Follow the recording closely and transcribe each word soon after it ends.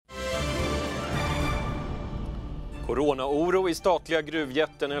Corona-oro i statliga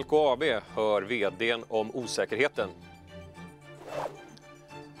gruvjätten LKAB, hör vd:n om osäkerheten.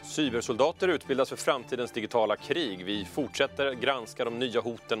 Cybersoldater utbildas för framtidens digitala krig. Vi fortsätter granska de nya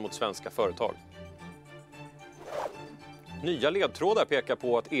hoten mot svenska företag. Nya ledtrådar pekar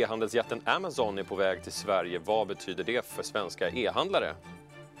på att e-handelsjätten Amazon är på väg till Sverige. Vad betyder det för svenska e-handlare?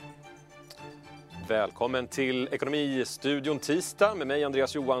 Välkommen till Ekonomistudion tisdag med mig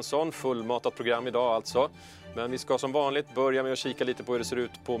Andreas Johansson. Fullmatat program idag alltså. Men vi ska som vanligt börja med att kika lite på hur det ser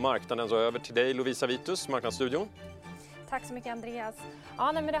ut på marknaden. Så över till dig Lovisa Vitus, Marknadsstudion. Tack så mycket Andreas.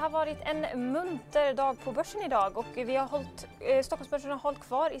 Ja, men det har varit en munter dag på börsen idag och vi har Stockholmsbörsen har hållit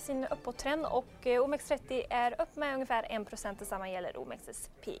kvar i sin uppåttrend och OMX30 är upp med ungefär 1%, detsamma gäller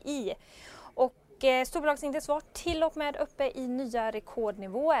OMXSPI. Och storbolagsindex var till och med uppe i nya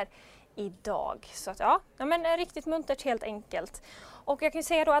rekordnivåer idag. Så att ja, men riktigt muntert helt enkelt. Och jag kan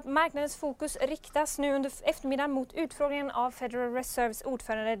säga då att marknadens fokus riktas nu under eftermiddagen mot utfrågningen av Federal Reserves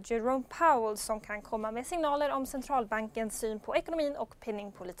ordförande Jerome Powell som kan komma med signaler om centralbankens syn på ekonomin och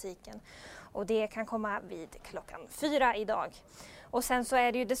penningpolitiken. Och det kan komma vid klockan 4 idag. Och sen så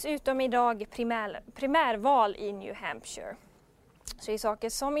är det ju dessutom idag primärval i New Hampshire. Så det är saker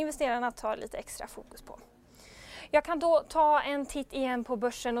som investerarna tar lite extra fokus på. Jag kan då ta en titt igen på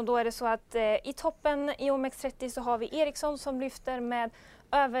börsen och då är det så att i toppen i OMX30 så har vi Ericsson som lyfter med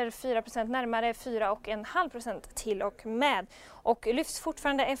över 4%, närmare 4,5% till och med. Och lyfts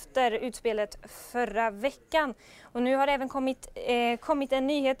fortfarande efter utspelet förra veckan. Och nu har det även kommit en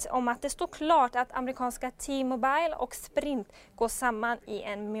nyhet om att det står klart att amerikanska T-Mobile och Sprint går samman i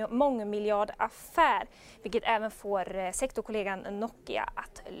en mångmiljardaffär. Vilket även får sektorkollegan Nokia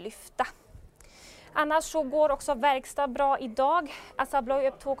att lyfta. Annars så går också verkstad bra idag. Assa Abloy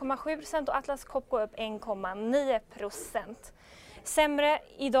upp 2,7% och Atlas Copco upp 1,9%. Sämre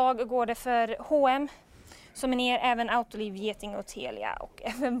idag går det för H&M som är ner, även Autoliv, Geting och Telia och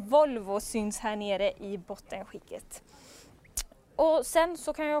även Volvo syns här nere i bottenskicket. Och sen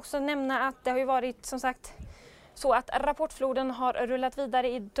så kan jag också nämna att det har ju varit som sagt så att rapportfloden har rullat vidare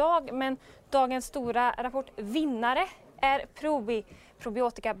idag, men dagens stora rapportvinnare är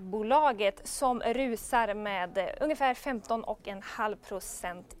probiotikabolaget som rusar med ungefär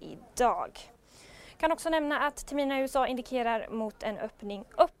 15,5% idag. Kan också nämna att terminen i USA indikerar mot en öppning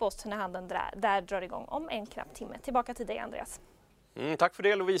uppåt när handeln där drar igång om en knapp timme. Tillbaka till dig Andreas. Tack för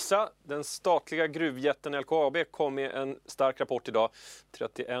det Lovisa. Den statliga gruvjätten LKAB kom med en stark rapport idag.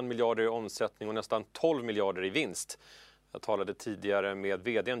 31 miljarder i omsättning och nästan 12 miljarder i vinst. Jag talade tidigare med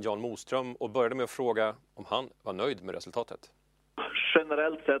vd:n Jan Moström och började med att fråga om han var nöjd med resultatet.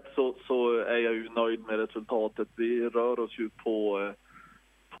 Generellt sett så är jag ju nöjd med resultatet. Vi rör oss ju på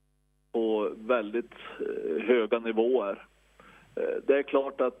väldigt höga nivåer. Det är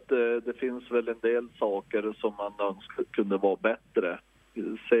klart att det finns väl en del saker som man önskar kunde vara bättre.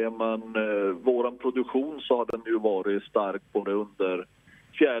 Ser man våran produktion så har den ju varit stark både under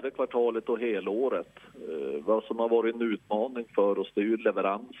fjärde kvartalet och helåret. Vad som har varit en utmaning för oss det är ju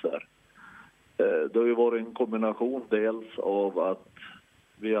leveranser. Det har ju varit en kombination dels av att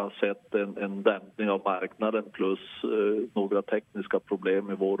vi har sett en dämpning av marknaden plus några tekniska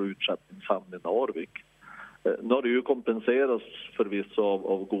problem i vår utsättningshamn i Narvik. Nu har det ju kompenserats förvisso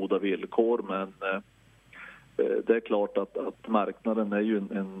av goda villkor, men det är klart att marknaden är ju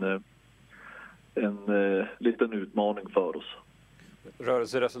en liten utmaning för oss.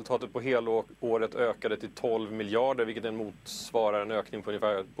 Rörelseresultatet på helåret ökade till 12 miljarder vilket motsvarar en ökning på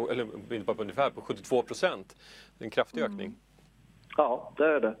ungefär på 72%. Det är en kraftig ökning. Ja, det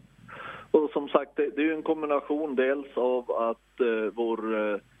är det. Och som sagt, det är ju en kombination dels av att vår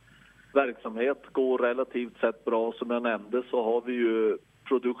verksamhet går relativt sett bra. Som jag nämnde så har vi ju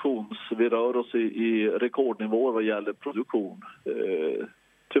vi rör oss i rekordnivåer vad gäller produktion.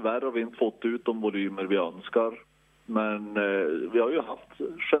 Tyvärr har vi inte fått ut de volymer vi önskar. Men vi har ju haft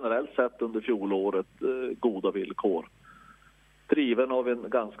generellt sett under fjolåret goda villkor. Driven av en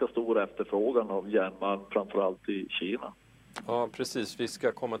ganska stor efterfrågan av järnmalm framförallt i Kina. Ja, precis. Vi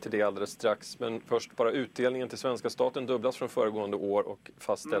ska komma till det alldeles strax. Men först bara utdelningen till svenska staten dubblas från föregående år och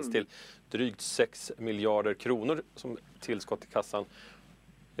fastställs till drygt 6 miljarder kronor som tillskott till kassan.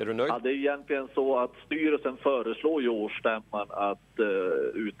 Är du nöjd? Ja, det är egentligen så att styrelsen föreslår i årsstämman att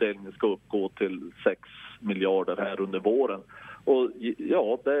utdelningen ska uppgå till 6 miljarder här under våren. Och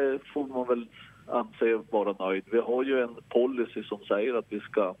ja, det får man väl anse vara nöjd. Vi har ju en policy som säger att vi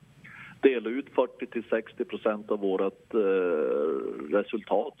ska dela ut 40-60% av vårt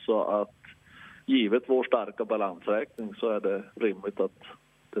resultat, så att givet vår starka balansräkning så är det rimligt att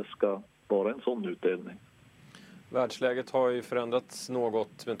det ska vara en sån utdelning. Världsläget har ju förändrats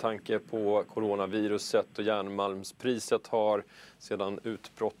något med tanke på coronaviruset och järnmalmspriset har sedan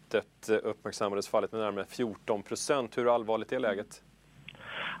utbrottet uppmärksammades fallit med närmare 14%. Hur allvarligt är läget?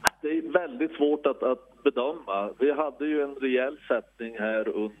 Det är väldigt svårt att bedöma. Vi hade ju en rejäl sättning här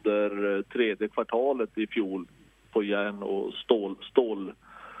under tredje kvartalet i fjol på järn- och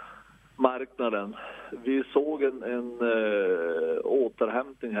stålmarknaden. Vi såg en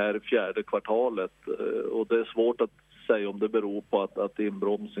återhämtning här i fjärde kvartalet och det är svårt att säga om det beror på att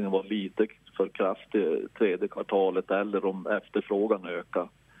inbromsningen var lite för kraftig i tredje kvartalet eller om efterfrågan ökar.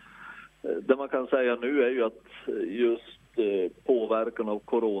 Det man kan säga nu är ju att just påverkan av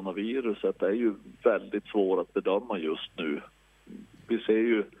coronaviruset är ju väldigt svår att bedöma just nu. Vi ser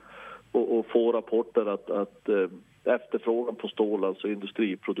ju och får rapporter att efterfrågan på stål, alltså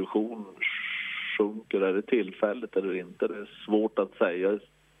industriproduktion, sjunker. Är det tillfälligt eller inte? Det är svårt att säga i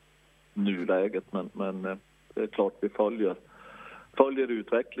nuläget, men det är klart vi följer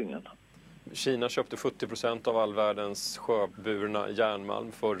utvecklingen. Kina köpte 70% av all världens sjöburna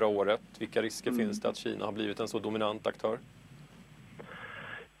järnmalm förra året. Vilka risker finns det att Kina har blivit en så dominant aktör?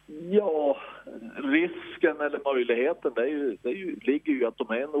 Ja, risken eller möjligheten ligger ju att de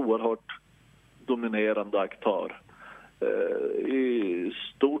är en oerhört dominerande aktör. I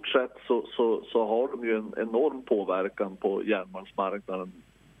stort sett så har de ju en enorm påverkan på järnmalmsmarknaden,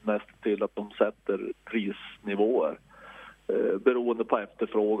 mest till att de sätter prisnivåer beroende på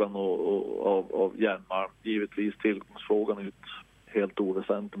efterfrågan av järnmalm. Givetvis tillgångsfrågan är helt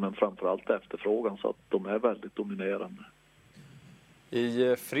oväsentlig, men framförallt efterfrågan, så att de är väldigt dominerande.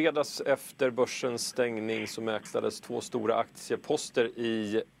 I fredags efter börsens stängning så mäklades 2 stora aktieposter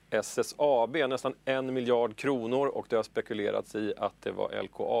i SSAB, nästan 1 miljard kronor, och det har spekulerats i att det var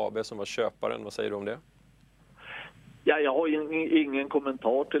LKAB som var köparen. Vad säger du om det? Ja, jag har ingen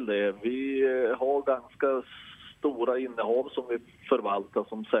kommentar till det. Vi har ganska stora innehav som vi förvaltar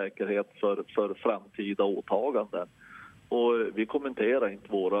som säkerhet för framtida åtaganden. Och vi kommenterar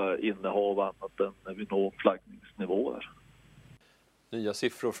inte våra innehav annat än när vi når flaggningsnivåer. Nya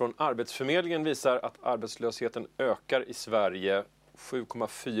siffror från Arbetsförmedlingen visar att arbetslösheten ökar i Sverige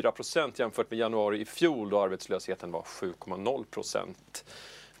 7,4% jämfört med januari i fjol då arbetslösheten var 7,0%.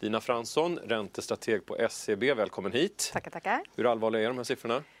 Lina Fransson, räntestrateg på SEB, välkommen hit. Tackar. Hur allvarliga är de här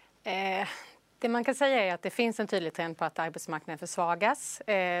siffrorna? Det man kan säga är att det finns en tydlig trend på att arbetsmarknaden försvagas.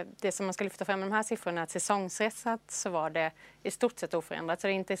 Det som man ska lyfta fram med de här siffrorna är att säsongsresat så var det i stort sett oförändrat. Så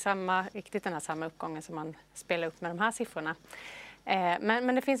det är inte riktigt den här samma uppgången som man spelar upp med de här siffrorna.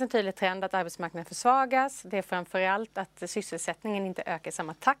 Men det finns en tydlig trend att arbetsmarknaden försvagas. Det är framförallt att sysselsättningen inte ökar i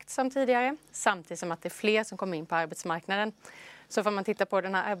samma takt som tidigare. Samtidigt som att det är fler som kommer in på arbetsmarknaden. Så får man titta på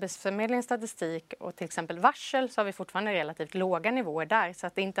den här Arbetsförmedlingens statistik och till exempel varsel, så har vi fortfarande relativt låga nivåer där. Så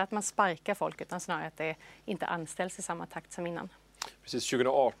att det är inte att man sparkar folk, utan snarare att det inte anställs i samma takt som innan. Precis,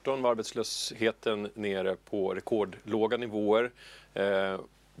 2018 var arbetslösheten nere på rekordlåga nivåer.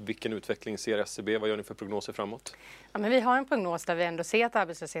 Vilken utveckling ser SEB? Vad gör ni för prognoser framåt? Ja, men vi har en prognos där vi ändå ser att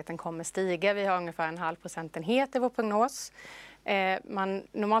arbetslösheten kommer stiga. Vi har ungefär 0,5 procentenhet i vår prognos.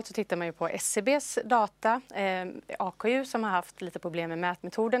 Normalt så tittar man ju på SCBs data, AKU, som har haft lite problem med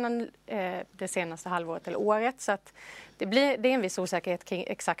mätmetoderna det senaste halvåret eller året. Så att det är en viss osäkerhet kring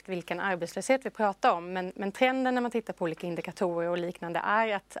exakt vilken arbetslöshet vi pratar om. Men trenden när man tittar på olika indikatorer och liknande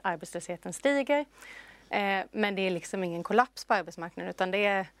är att arbetslösheten stiger. Men det är liksom ingen kollaps på arbetsmarknaden, utan det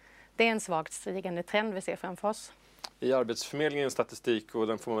är en svagt stigande trend vi ser framför oss. I Arbetsförmedlingens statistik, och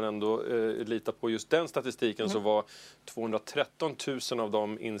den får man ändå lita på just den statistiken, så var 213 000 av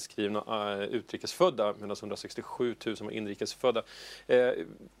de inskrivna utrikesfödda, medan 167 000 var inrikesfödda.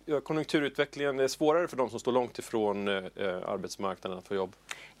 Konjunkturutvecklingen är svårare för de som står långt ifrån arbetsmarknaden att få jobb.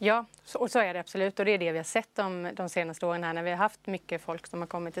 Ja, och så är det absolut, och det är det vi har sett de senaste åren här när vi har haft mycket folk som har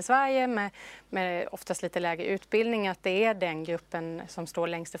kommit till Sverige med oftast lite lägre utbildning, att det är den gruppen som står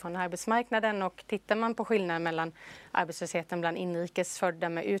längst ifrån arbetsmarknaden. Och tittar man på skillnaden mellan arbetslösheten bland inrikesfödda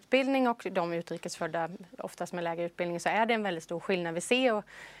med utbildning och de utrikesfödda oftast med lägre utbildning, så är det en väldigt stor skillnad vi ser. Och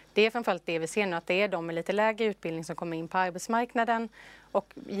det är framförallt det vi ser nu, att det är de med lite lägre utbildning som kommer in på arbetsmarknaden.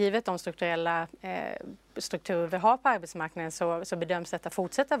 Och givet de strukturella strukturer vi har på arbetsmarknaden så bedöms detta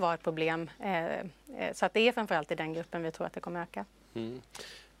fortsätta vara ett problem. Så att det är framförallt i den gruppen vi tror att det kommer öka.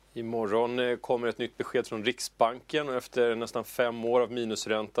 Imorgon kommer ett nytt besked från Riksbanken, och efter nästan 5 år av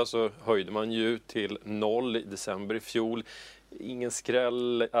minusränta så höjde man ju till 0 i december i fjol. Ingen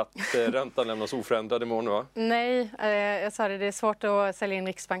skräll att räntan lämnas oförändrad imorgon, va? Nej, jag sa det är svårt att sälja in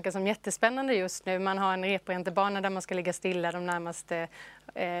Riksbanken som jättespännande just nu. Man har en reporäntebana där man ska ligga stilla de närmaste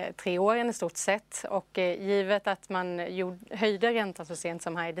 3 åren i stort sett. Och givet att man höjde räntan så sent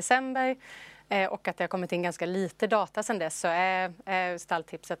som här i december och att det har kommit in ganska lite data sedan dess, så är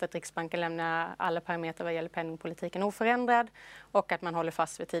stalltipset att Riksbanken lämnar alla parametrar vad gäller penningpolitiken oförändrad och att man håller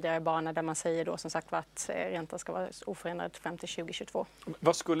fast vid tidigare bana där man säger då som sagt att räntan ska vara oförändrad fram till 2022.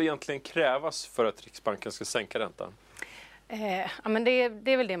 Vad skulle egentligen krävas för att Riksbanken ska sänka räntan? Ja, men det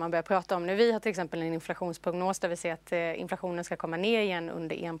är väl det man börjar prata om nu. Vi har till exempel en inflationsprognos där vi ser att inflationen ska komma ner igen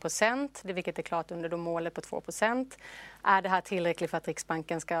under 1%, vilket är klart under målet på 2%. Är det här tillräckligt för att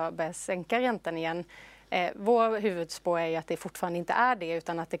Riksbanken ska börja sänka räntan igen? Vår huvudspår är ju att det fortfarande inte är det,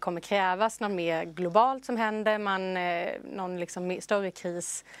 utan att det kommer krävas något mer globalt som händer, någon liksom större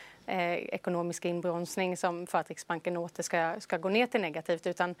kris, ekonomisk inbromsning som för att Riksbanken åter ska gå ner till negativt,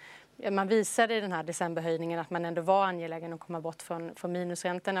 utan man visade i den här decemberhöjningen att man ändå var angelägen att komma bort från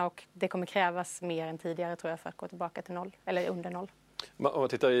minusräntorna, och det kommer krävas mer än tidigare tror jag för att gå tillbaka till noll eller under noll. Om man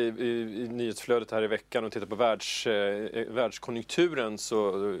tittar i nyhetsflödet här i veckan och tittar på världskonjunkturen,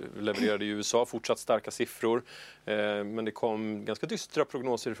 så levererade USA fortsatt starka siffror. Men det kom ganska dystra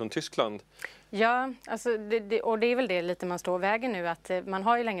prognoser från Tyskland. Ja, alltså och det är väl det lite man står vägen nu, att man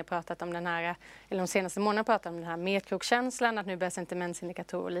har ju länge pratat om den här, eller de senaste månaderna pratat om den här metkrokkänslan, att nu börjar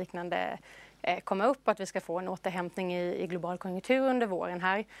sentimentsindikatorer och liknande komma upp, att vi ska få en återhämtning i global konjunktur under våren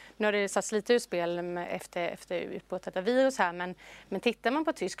här. Nu har det satts lite ur spel efter utbrottet av virus här, men tittar man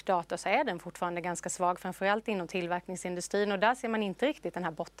på tysk data så är den fortfarande ganska svag, framförallt inom tillverkningsindustrin, och där ser man inte riktigt den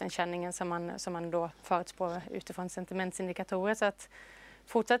här bottenkänningen som man då förutspår utifrån sentimentsindikatorer, så att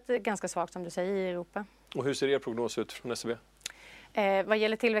fortsatt ganska svagt som du säger i Europa. Och hur ser er prognos ut från SEB? Vad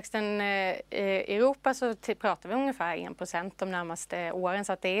gäller tillväxten i Europa så pratar vi ungefär 1% de närmaste åren,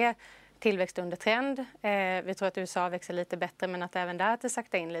 så att det är tillväxt under trend. Vi tror att USA växer lite bättre, men att även där det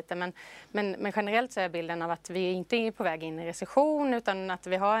sakta in lite. Men generellt så är bilden av att vi inte är på väg in i recession, utan att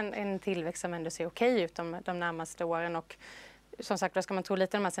vi har en tillväxt som ändå ser okej ut de närmaste åren. Och som sagt, då ska man tro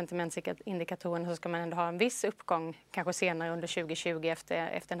lite de här sentimentsindikatorerna, så ska man ändå ha en viss uppgång kanske senare under 2020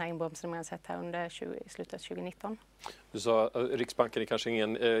 efter den här inbromsningen man har sett här under slutet av 2019. Du sa att Riksbanken är kanske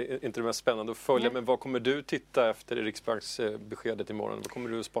inte det mest spännande att följa, men vad kommer du titta efter i Riksbanksbeskedet imorgon? Vad kommer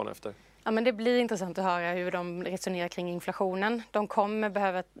du att spana efter? Ja, men det blir intressant att höra hur de resonerar kring inflationen. De kommer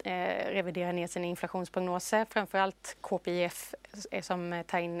behöva revidera ner sina inflationsprognoser. Framförallt KPIF som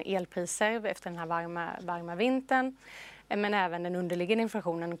tar in elpriser efter den här varma vintern. Men även den underliggande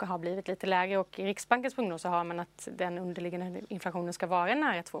inflationen har blivit lite lägre, och i Riksbankens prognos så har man att den underliggande inflationen ska vara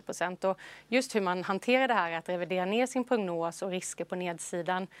nära 2%. Och just hur man hanterar det här, att revidera ner sin prognos och risker på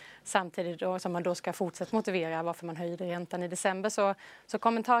nedsidan, samtidigt då, som man då ska fortsätta motivera varför man höjde räntan i december. Så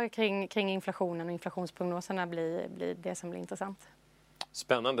kommentarer kring inflationen och inflationsprognoserna blir det som blir intressant.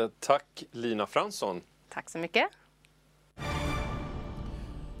 Spännande. Tack Lina Fransson. Tack så mycket.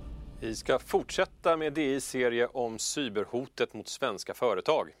 Vi ska fortsätta med DI:s serie om cyberhotet mot svenska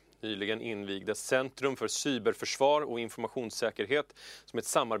företag. Nyligen invigdes Centrum för cyberförsvar och informationssäkerhet som ett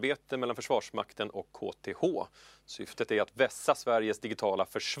samarbete mellan Försvarsmakten och KTH. Syftet är att vässa Sveriges digitala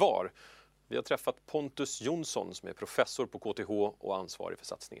försvar. Vi har träffat Pontus Jonsson som är professor på KTH och ansvarig för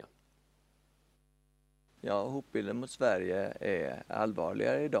satsningen. Ja, hotbilden mot Sverige är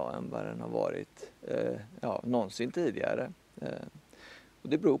allvarligare idag än vad den har varit någonsin tidigare. Och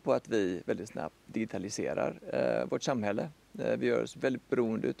det beror på att vi väldigt snabbt digitaliserar vårt samhälle. Vi gör oss väldigt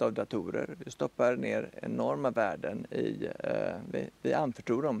beroende av datorer. Vi stoppar ner enorma värden vi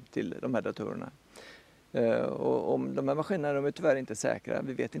anförtror dem till de här datorerna. Och om de här maskinerna är tyvärr inte säkra.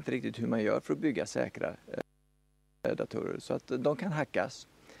 Vi vet inte riktigt hur man gör för att bygga säkra datorer, så att de kan hackas.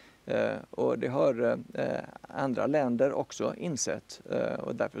 Och det har andra länder också insett,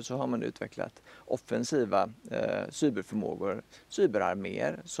 och därför så har man utvecklat offensiva cyberförmågor,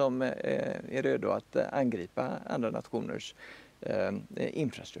 cyberarméer som är redo att angripa andra nationers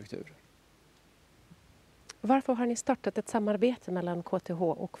infrastruktur. Varför har ni startat ett samarbete mellan KTH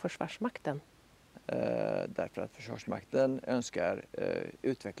och Försvarsmakten? Därför att Försvarsmakten önskar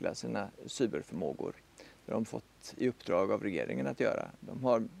utveckla sina cyberförmågor. Det har de fått i uppdrag av regeringen att göra. De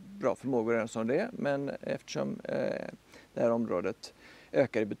har bra förmågor än som det, men eftersom det här området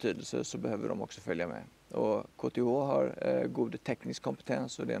ökar i betydelse så behöver de också följa med. Och KTH har god teknisk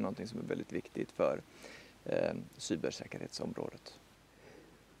kompetens, och det är något som är väldigt viktigt för cybersäkerhetsområdet.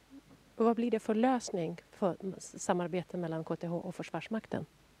 Och vad blir det för lösning för samarbete mellan KTH och Försvarsmakten?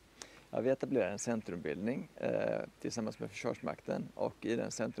 Ja, vi etablerar en centrumbildning tillsammans med Försvarsmakten, och i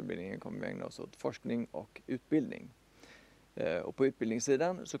den centrumbildningen kommer vi ägna oss åt forskning och utbildning. Och på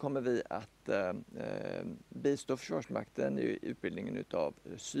utbildningssidan så kommer vi att bistå Försvarsmakten i utbildningen av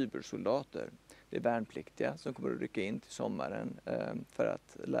cybersoldater. Det är värnpliktiga som kommer att rycka in till sommaren för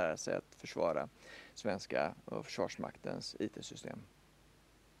att lära sig att försvara svenska och Försvarsmaktens IT-system.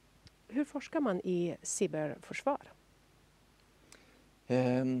 Hur forskar man i cyberförsvar?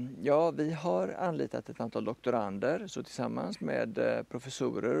 Ja, vi har anlitat ett antal doktorander, så tillsammans med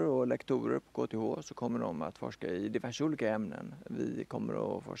professorer och lektorer på KTH så kommer de att forska i diverse olika ämnen. Vi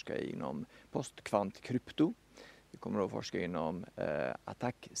kommer att forska inom postkvantkrypto. Vi kommer att forska inom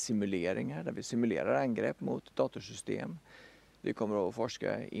attacksimuleringar där vi simulerar angrepp mot datorsystem. Vi kommer att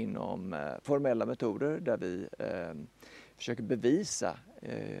forska inom formella metoder där vi försöker bevisa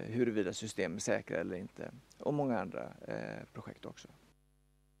huruvida system är säkra eller inte. Och många andra projekt också.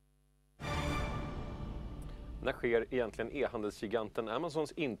 När sker egentligen e-handelsgiganten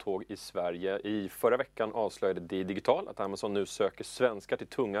Amazons intåg i Sverige? I förra veckan avslöjade Digital att Amazon nu söker svenskar till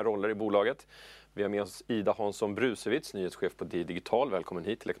tunga roller i bolaget. Vi har med oss Ida Hansson Brusewitz, nyhetschef på Digital. Välkommen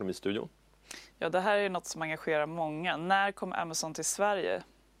hit till Ekonomistudion. Ja, det här är något som engagerar många. När kommer Amazon till Sverige,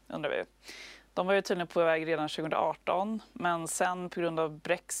 undrar vi. De var ju tydligen på väg redan 2018, men sen på grund av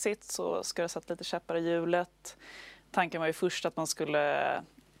Brexit så ska det sätta lite käppar i hjulet. Tanken var ju först att man skulle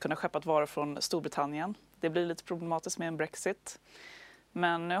kunna skeppa varor från Storbritannien. Det blir lite problematiskt med en Brexit.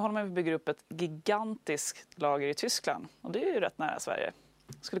 Men nu håller man på att bygga upp ett gigantiskt lager i Tyskland. Och det är ju rätt nära Sverige.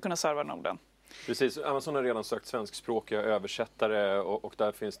 Skulle kunna serva Norden. Precis, Amazon har redan sökt svenskspråkiga översättare och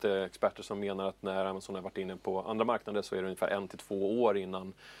där finns det experter som menar att när Amazon har varit inne på andra marknader så är det ungefär 1 till 2 år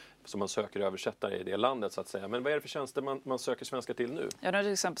innan som man söker översättare i det landet så att säga. Men vad är det för tjänster man söker svenskar till nu? Ja, nu är det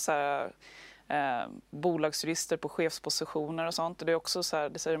till exempel så här, bolagsjurister på chefspositioner och sånt. Och det är också så här,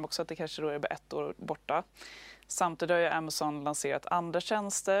 det säger de också att det kanske då är bara 1 år borta. Samtidigt har ju Amazon lanserat andra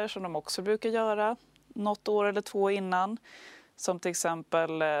tjänster som de också brukar göra något år eller 2 innan. Som till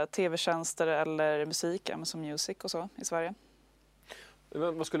exempel tv-tjänster eller musik, Amazon Music och så i Sverige.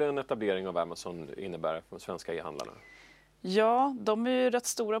 Vad skulle en etablering av Amazon innebära för de svenska e-handlarna? Ja, de är ju rätt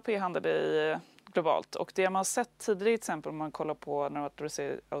stora på e-handel globalt. Och det man har sett tidigare, till exempel om man kollar på när de var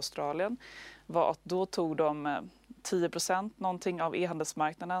i Australien, var att då tog de 10% någonting av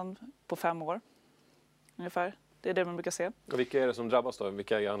e-handelsmarknaden på 5 år. Ungefär. Det är det man brukar se. Och vilka är det som drabbas då?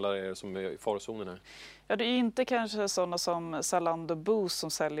 Vilka e-handlare är det som är i farozonen här? Ja, det är inte kanske sådana som Zalando Boost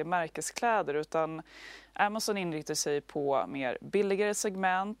som säljer märkeskläder, utan Amazon inriktar sig på mer billigare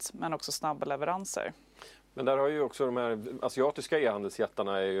segment men också snabba leveranser. Men där har ju också de här asiatiska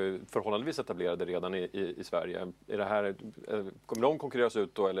e-handelsjättarna är ju förhållandevis etablerade redan i Sverige. Är det här, kommer de konkurreras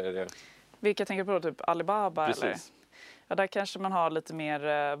ut då eller är det... Vilka tänker på då, typ Alibaba? Precis. Eller? Ja, där kanske man har lite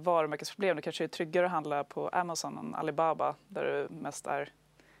mer varumärkesproblem. Det kanske är tryggare att handla på Amazon än Alibaba där det mest är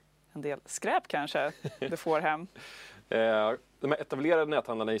en del skräp kanske du får hem. De här etablerade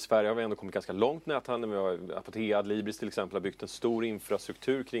näthandlarna i Sverige har vi ändå kommit ganska långt näthandeln. Vi har Apotea, Adlibris till exempel har byggt en stor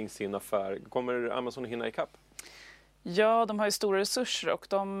infrastruktur kring sin affär. Kommer Amazon hinna ikapp? Ja, de har ju stora resurser och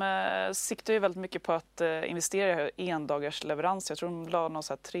de siktar ju väldigt mycket på att investera i endagars leverans. Jag tror de la någon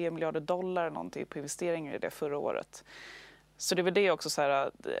så här $3 miljarder någonting på investeringar i det förra året. Så det är väl det också så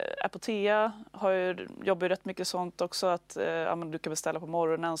här, Apotea jobbar ju rätt mycket sånt också att du kan beställa på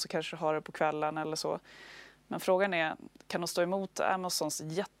morgonen så kanske du har det på kvällen eller så. Men frågan är, kan de stå emot Amazons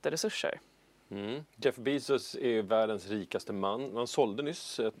jätteresurser? Jeff Bezos är världens rikaste man. Han sålde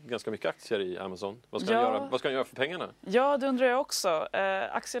nyss ganska mycket aktier i Amazon. Vad ska han göra för pengarna? Ja, det undrar jag också.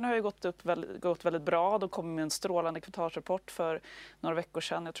 Aktierna har ju gått väldigt bra. De kom med en strålande kvartalsrapport för några veckor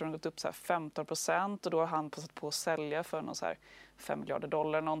sedan. Jag tror de gått upp så här 15% och då har han passat på att sälja för någon så här $5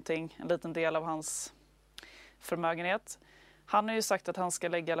 miljarder någonting. En liten del av hans förmögenhet. Han har ju sagt att han ska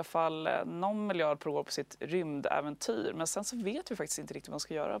lägga i alla fall någon miljard per år på sitt rymdäventyr. Men sen så vet vi faktiskt inte riktigt vad han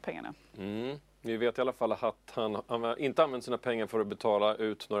ska göra av pengarna. Vi vet i alla fall att han inte använt sina pengar för att betala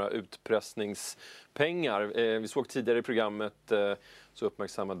ut några utpressningspengar. Vi såg tidigare i programmet så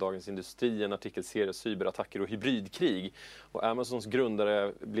uppmärksammade Dagens Industri en artikelserie cyberattacker och hybridkrig. Och Amazons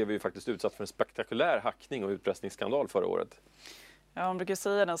grundare blev ju faktiskt utsatt för en spektakulär hackning och utpressningsskandal förra året. Ja, man brukar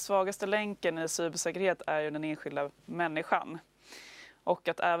säga att den svagaste länken i cybersäkerhet är ju den enskilda människan. Och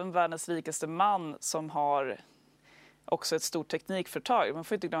att även världens rikaste man som har också ett stort teknikföretag. Man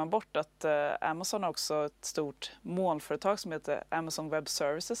får inte glömma bort att Amazon har också ett stort molnföretag som heter Amazon Web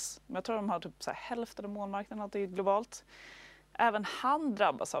Services. Jag tror de har typ så här hälften av molnmarknaden att det är globalt. Även han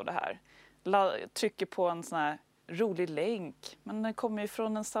drabbas av det här. Trycker på en sån här rolig länk. Men den kommer ju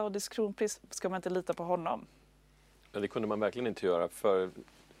från en saudisk kronprins. Ska man inte lita på honom? Ja, det kunde man verkligen inte göra för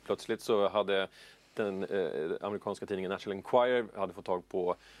plötsligt så hade den amerikanska tidningen National Enquirer hade fått tag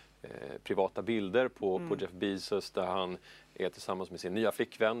på privata bilder på Jeff Bezos där han är tillsammans med sin nya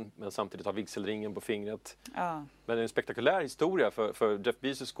flickvän men samtidigt har vigselringen på fingret. Ja. Men det är en spektakulär historia för Jeff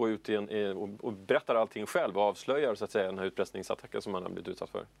Bezos går ut och berättar allting själv och avslöjar så att säga den här utpressningsattacken som han har blivit utsatt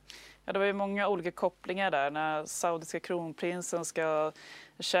för. Ja, det var ju många olika kopplingar där när saudiska kronprinsen ska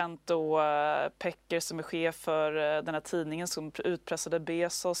känt då Pecker som är chef för den här tidningen som utpressade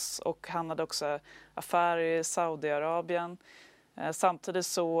Bezos och han hade också affärer i Saudiarabien. Samtidigt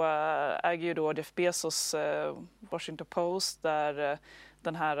så äger ju då Jeff Bezos Washington Post där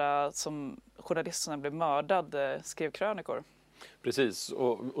den här som journalisten blev mördad skrev krönikor. Precis,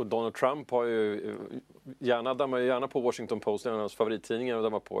 och Donald Trump har ju dammar gärna på Washington Post, en av hans favorittidningar att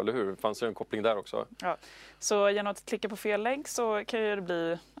damma på, eller hur? Fanns det en koppling där också? Ja, så genom att klicka på fel länk så kan ju det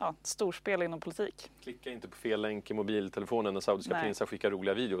bli storspel inom politik. Klicka inte på fel länk i mobiltelefonen när saudiska prinsar skickar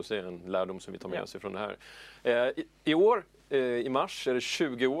roliga videos. Det är en lärdom som vi tar med oss ifrån det här. I år, i mars, är det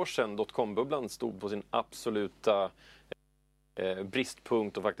 20 år sedan dotcom-bubblan stod på sin absoluta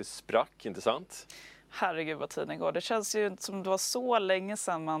bristpunkt och faktiskt sprack, inte sant? Herregud vad tiden går. Det känns ju som det var så länge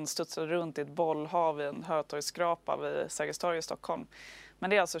sedan man studsade runt i ett bollhav i en Hötorgsskrapa vid Sergels torg i Stockholm. Men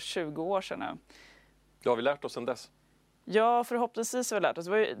det är alltså 20 år sedan nu. Det har vi lärt oss sedan dess. Ja, förhoppningsvis har vi lärt oss.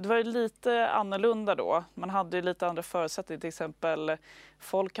 Det var ju lite annorlunda då. Man hade ju lite andra förutsättningar. Till exempel,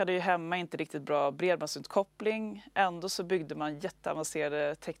 folk hade ju hemma inte riktigt bra bredbandsutkoppling. Ändå så byggde man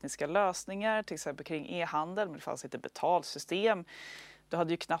jätteavancerade tekniska lösningar, till exempel kring e-handel. Men det fanns inte betalsystem. Du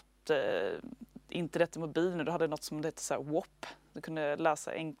hade ju knappt internet i mobilen. Du hade något som hette så här WAP. Du kunde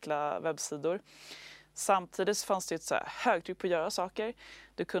läsa enkla webbsidor. Samtidigt så fanns det ett så här högtryck på att göra saker.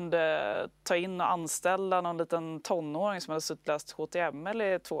 Du kunde ta in och anställa någon liten tonåring som hade suttit läst HTML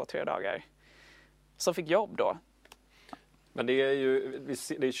i 2-3 dagar. Som fick jobb då. Men det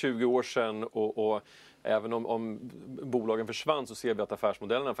är 20 år sedan och även om bolagen försvann så ser vi att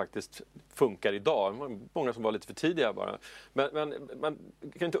affärsmodellerna faktiskt funkar idag. Det var många som var lite för tidiga bara. Men man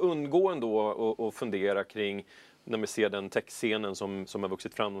kan inte undgå ändå att fundera kring när vi ser den techscenen som har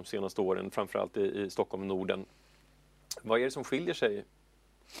vuxit fram de senaste åren, framförallt i Stockholm och Norden. Vad är det som skiljer sig?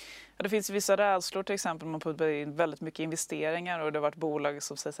 Ja, det finns vissa rädslor, till exempel man puttar in väldigt mycket investeringar och det har varit bolag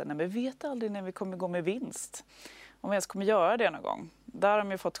som säger så här, nej men vi vet aldrig när vi kommer gå med vinst. Om vi ens kommer göra det någon gång. Där har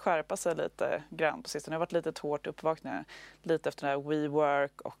de ju fått skärpa sig lite grann på sistone. Det har varit lite ett hårt uppvaknande lite efter den här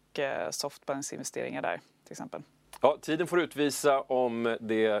WeWork och Softbanks investeringar där till exempel. Ja, tiden får utvisa om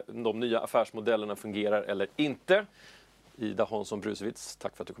de nya affärsmodellerna fungerar eller inte. Ida Hansson Brusewitz,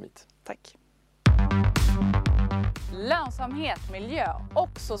 tack för att du kom hit. Tack. Lönsamhet, miljö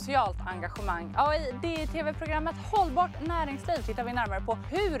och socialt engagemang. Ja, i DI-TV-programmet Hållbart näringsliv tittar vi närmare på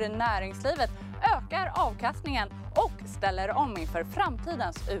hur näringslivet ökar avkastningen och ställer om inför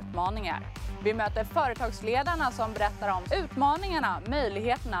framtidens utmaningar. Vi möter företagsledarna som berättar om utmaningarna,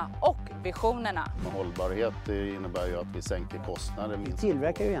 möjligheterna och visionerna. Hållbarhet innebär ju att vi sänker kostnader. Vi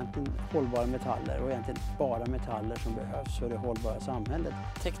tillverkar ju egentligen hållbara metaller och egentligen bara metaller som behövs för det hållbara samhället.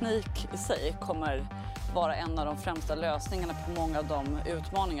 Teknik i sig kommer vara en av de främsta lösningarna på många av de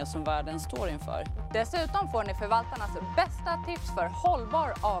utmaningar som världen står inför. Dessutom får ni förvaltarnas bästa tips för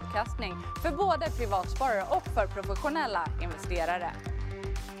hållbar avkastning för både privatsparare och för professionella investerare.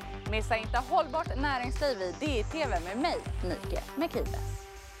 Missa inte Hållbart näringsliv i DI-TV med mig, Nike Mekides.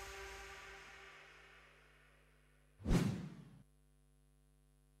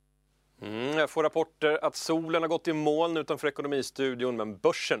 Jag får rapporter att solen har gått i moln utanför Ekonomistudion, men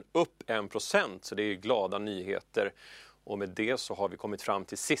börsen upp 1%, så det är glada nyheter. Och med det så har vi kommit fram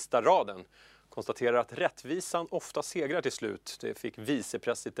till sista raden. Konstaterar att rättvisan ofta segrar till slut. Det fick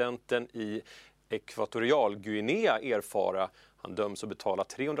vicepresidenten i Ekvatorialguinea erfara. Han döms att betala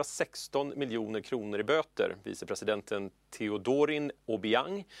 316 miljoner kronor i böter. Vicepresidenten Teodorin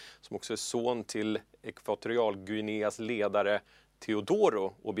Obiang, som också är son till Ekvatorialguineas ledare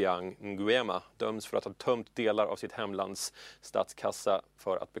Teodoro Obiang Nguema, döms för att ha tömt delar av sitt hemlands statskassa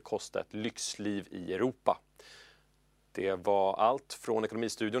för att bekosta ett lyxliv i Europa. Det var allt från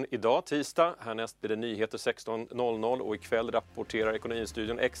Ekonomistudion idag, tisdag. Härnäst blir det nyheter 16.00 och ikväll rapporterar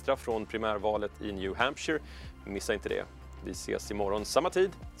Ekonomistudion extra från primärvalet i New Hampshire. Missa inte det. Vi ses imorgon samma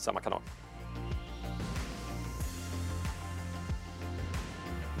tid, samma kanal.